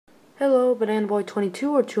Hello, BananaBoy22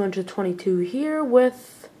 or 222 here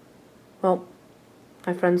with, well,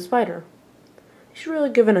 my friend Spider. You should really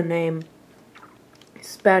give it a name.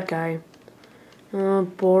 He's a bad guy.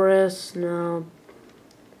 Boris, no.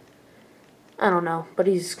 I don't know, but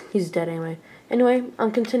he's dead anyway. Anyway, I'm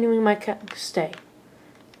continuing my stay.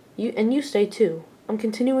 You stay too. I'm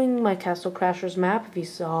continuing my Castle Crashers map. If you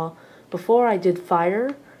saw, before I did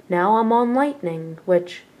fire, now I'm on lightning,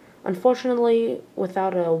 which unfortunately,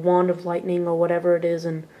 without a wand of lightning or whatever it is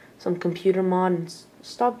and some computer mod and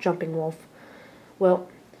stop jumping wolf, well,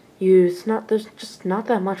 there's just not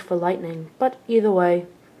that much for lightning. But either way,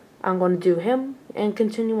 I'm going to do him and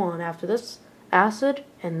continue on after this. Acid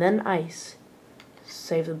and then ice.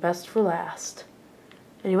 Save the best for last.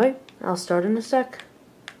 Anyway, I'll start in a sec.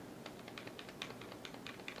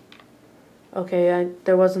 Okay,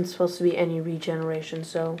 there wasn't supposed to be any regeneration,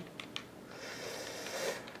 so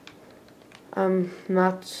I'm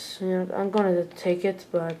not, I'm going to take it,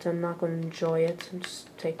 but I'm not going to enjoy it.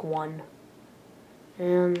 Just take one.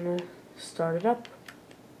 And start it up.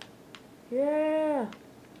 Yeah!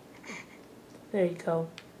 There you go.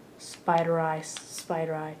 Spider eye.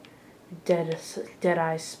 Dead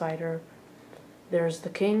eye spider. There's the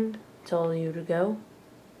king. Tell you to go.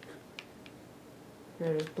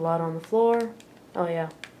 There's blood on the floor. Oh yeah.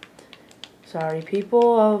 Sorry,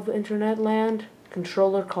 people of internet land.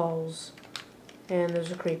 Controller calls. And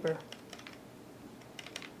there's a creeper.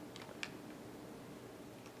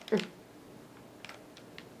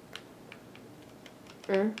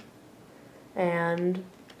 And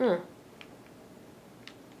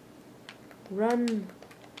run.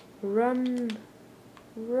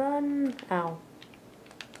 Ow.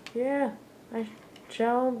 Yeah, I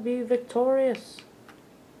shall be victorious.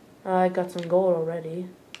 I got some gold already.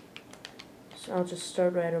 So I'll just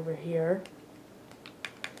start right over here.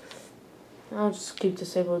 I'll just keep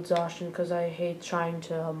disable exhaustion because I hate trying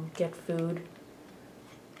to get food.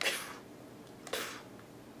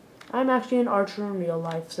 I'm actually an archer in real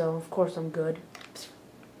life, so of course I'm good.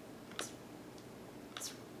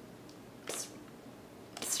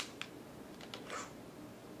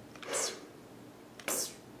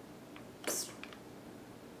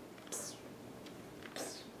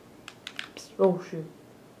 Oh shoot.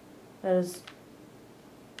 That is...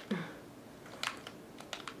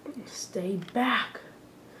 Stay back.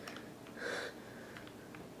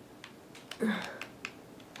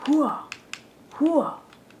 Hooah! Hooah!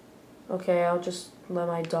 Okay, I'll just let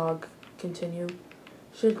my dog continue.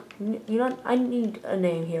 I need a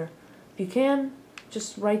name here. If you can,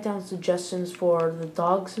 just write down suggestions for the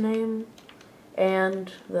dog's name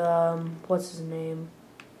and the, what's his name?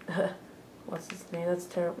 What's his name? That's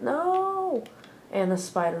terrible. No! And the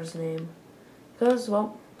spider's name. Because,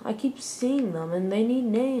 well, I keep seeing them and they need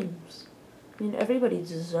names. I mean, everybody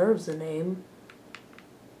deserves a name.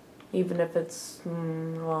 Even if it's,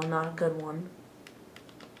 well, not a good one.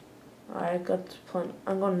 Alright,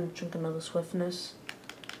 I'm going to drink another swiftness.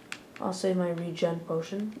 I'll save my regen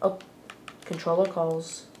potion. Oh, controller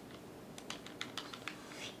calls.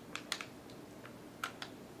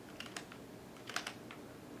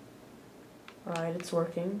 Alright, it's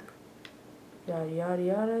working. Yada yada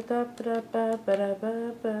yada da da ba ba da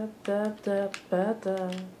ba ba da da ba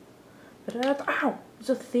da. Ow! There's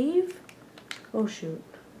a thief? Oh shoot.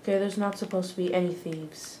 Okay, there's not supposed to be any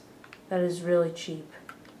thieves. That is really cheap.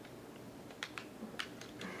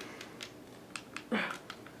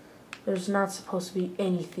 There's not supposed to be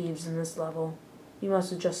any thieves in this level. You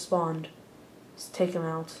must have just spawned. Let's take him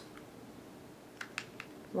out.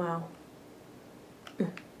 Wow.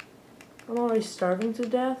 I'm already starving to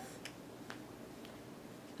death.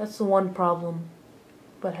 That's the one problem.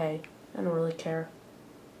 But hey, I don't really care.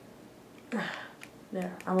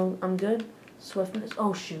 There, I'm good. Swiftness.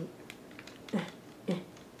 Oh shoot.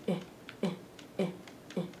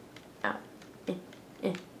 Ow.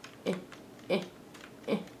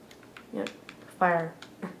 Yep. Fire.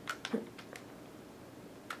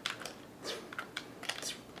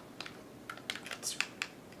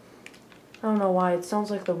 I don't know why, it sounds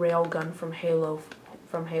like the railgun from Halo.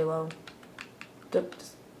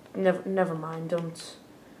 Just never mind.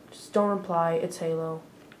 Just don't reply. It's Halo.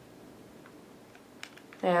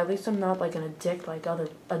 Yeah, at least I'm not like an addict like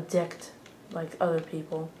other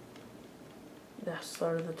people. Yeah,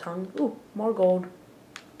 slur of the tongue. Ooh, more gold.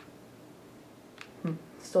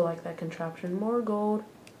 Still like that contraption. More gold.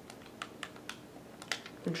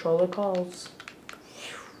 Controller calls.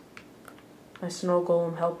 My snow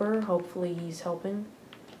golem helper. Hopefully he's helping.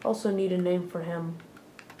 Also need a name for him.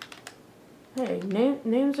 Hey,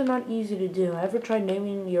 names are not easy to do. Ever tried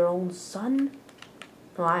naming your own son?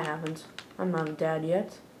 No, I haven't. I'm not a dad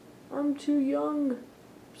yet. I'm too young.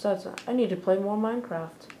 Besides, I need to play more Minecraft.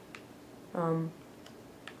 Oh,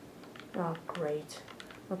 great.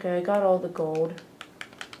 Okay, I got all the gold.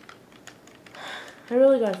 I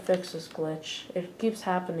really gotta fix this glitch. It keeps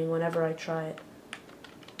happening whenever I try it.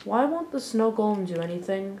 Why won't the snow golem do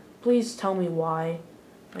anything? Please tell me why.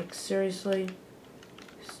 Like, seriously?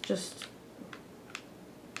 It's just...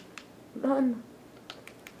 Run.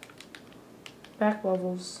 Back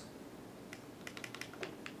levels.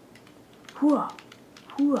 Hooah!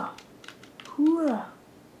 Hooah! Hooah!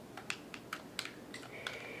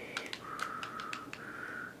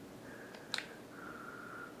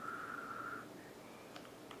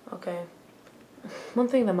 Okay. One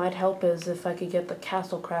thing that might help is if I could get the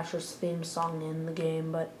Castle Crashers theme song in the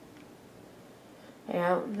game, but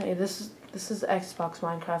yeah, hey, this is Xbox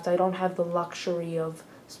Minecraft. I don't have the luxury of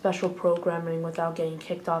special programming without getting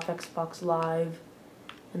kicked off Xbox Live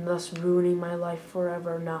and thus ruining my life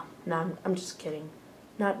forever. No, I'm just kidding.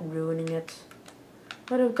 Not ruining it.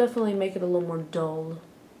 But it would definitely make it a little more dull,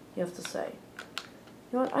 you have to say.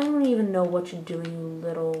 You know what? I don't even know what you're doing, you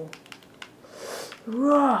little...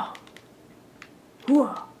 Rah!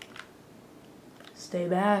 Hooah! Stay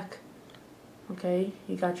back. Okay,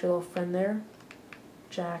 you got your little friend there?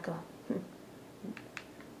 Jack.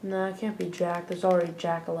 Nah, it can't be Jack. There's already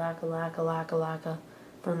Jack-a-lack-a-lack-a-lack-a-lack-a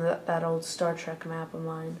from that old Star Trek map of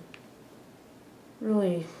mine.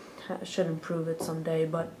 Really, I should improve it someday,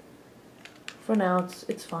 but for now,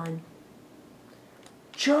 it's fine.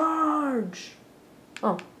 Charge!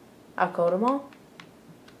 Oh, I killed them all?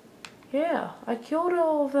 Yeah, I killed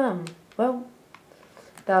all of them. Well,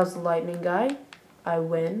 that was the lightning guy. I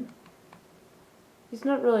win. He's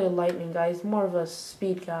not really a lightning guy. He's more of a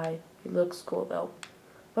speed guy. He looks cool, though.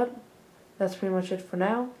 But that's pretty much it for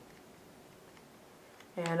now.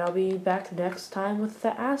 And I'll be back next time with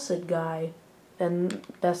the acid guy. And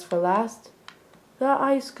best for last, the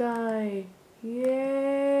ice guy.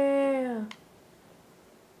 Yeah.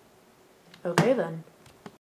 Okay, then.